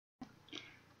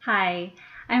Hi,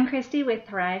 I'm Christy with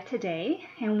Thrive Today,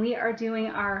 and we are doing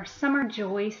our Summer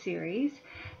Joy series.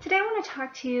 Today I want to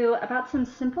talk to you about some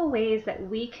simple ways that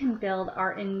we can build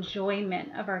our enjoyment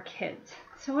of our kids.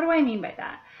 So what do I mean by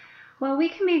that? Well, we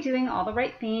can be doing all the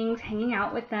right things, hanging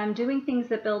out with them, doing things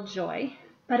that build joy,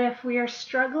 but if we are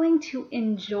struggling to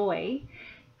enjoy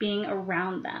being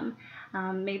around them,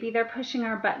 maybe they're pushing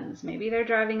our buttons, maybe they're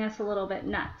driving us a little bit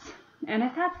nuts. And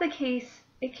if that's the case,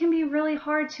 it can be really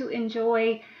hard to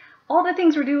enjoy all the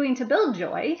things we're doing to build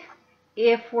joy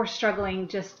if we're struggling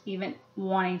just even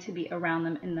wanting to be around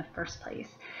them in the first place.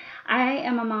 I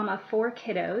am a mom of 4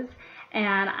 kiddos,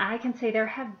 and I can say there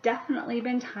have definitely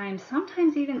been times,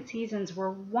 sometimes even seasons,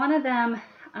 where one of them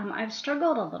I've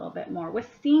struggled a little bit more with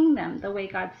seeing them the way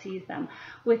God sees them,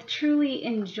 with truly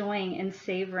enjoying and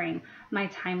savoring my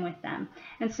time with them.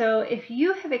 And so if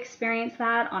you have experienced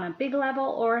that on a big level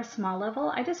or a small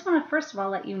level, I just want to first of all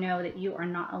let you know that you are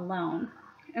not alone.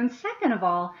 And second of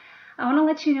all, I want to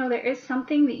let you know there is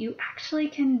something that you actually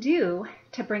can do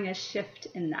to bring a shift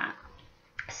in that.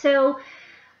 So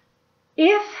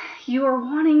if you are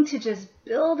wanting to just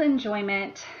build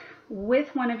enjoyment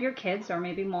with one of your kids, or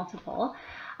maybe multiple,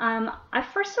 I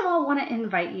first of all want to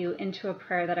invite you into a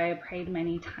prayer that I have prayed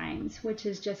many times, which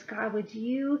is just, God, would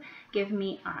you give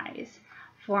me eyes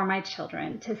for my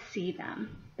children to see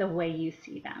them the way you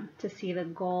see them, to see the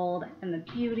gold and the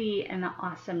beauty and the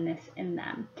awesomeness in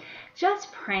them.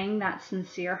 Just praying that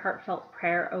sincere, heartfelt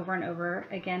prayer over and over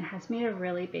again has made a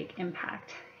really big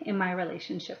impact in my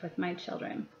relationship with my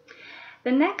children.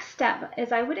 The next step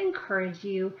is I would encourage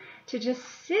you to just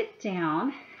sit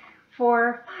down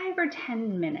for 5 or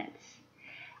 10 minutes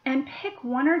and pick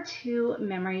 1 or 2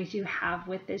 memories you have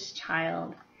with this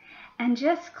child and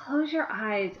just close your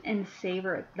eyes and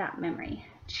savor that memory.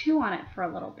 Chew on it for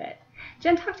a little bit.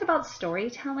 Jen talked about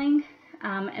storytelling,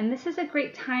 and this is a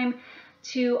great time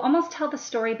to almost tell the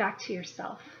story back to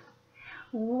yourself.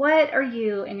 What are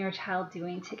you and your child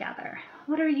doing together?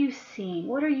 What are you seeing?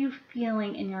 What are you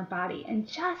feeling in your body? And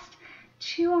just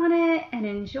chew on it and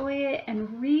enjoy it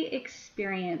and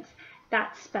re-experience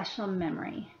that special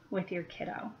memory with your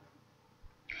kiddo.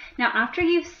 Now, after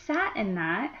you've sat in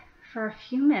that for a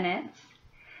few minutes,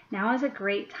 now is a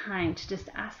great time to just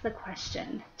ask the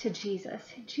question to Jesus.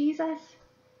 Jesus,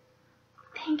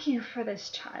 thank you for this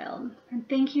child, and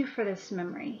thank you for this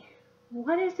memory.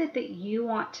 What is it that you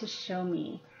want to show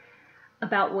me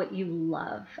about what you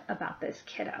love about this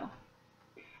kiddo?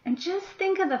 And just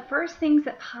think of the first things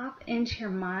that pop into your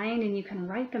mind, and you can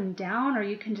write them down, or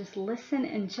you can just listen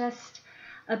and just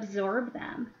absorb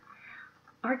them.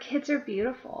 Our kids are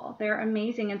beautiful. They're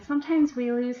amazing. And sometimes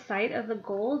we lose sight of the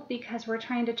gold because we're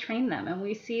trying to train them and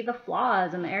we see the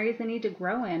flaws and the areas they need to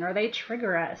grow in, or they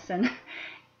trigger us and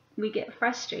we get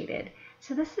frustrated.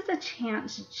 So this is a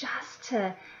chance just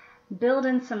to build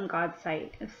in some God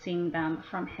sight of seeing them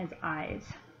from his eyes.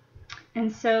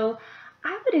 And so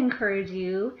I would encourage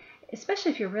you,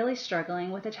 especially if you're really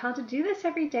struggling with a child, to do this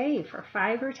every day for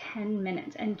 5 or 10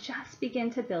 minutes and just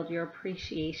begin to build your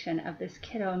appreciation of this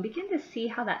kiddo and begin to see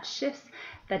how that shifts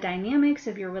the dynamics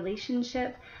of your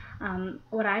relationship.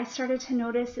 What I started to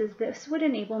notice is this would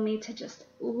enable me to just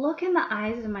look in the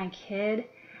eyes of my kid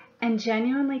and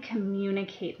genuinely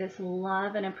communicate this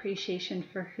love and appreciation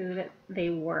for who they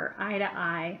were, eye to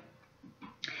eye.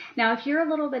 Now, if you're a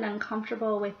little bit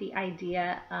uncomfortable with the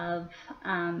idea of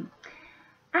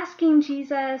asking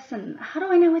Jesus, and how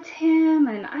do I know it's him,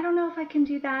 and I don't know if I can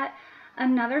do that,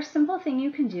 another simple thing you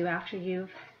can do after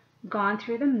you've gone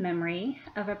through the memory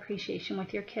of appreciation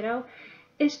with your kiddo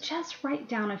is just write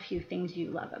down a few things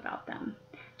you love about them.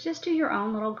 Just do your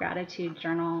own little gratitude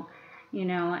journal,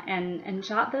 and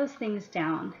jot those things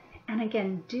down. And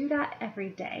again, do that every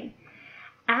day.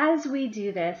 As we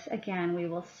do this, again, we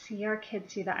will see our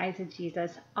kids through the eyes of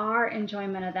Jesus. Our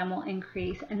enjoyment of them will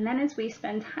increase. And then as we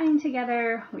spend time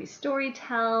together, we story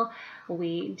tell,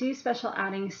 we do special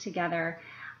outings together,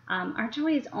 our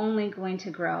joy is only going to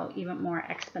grow even more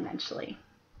exponentially.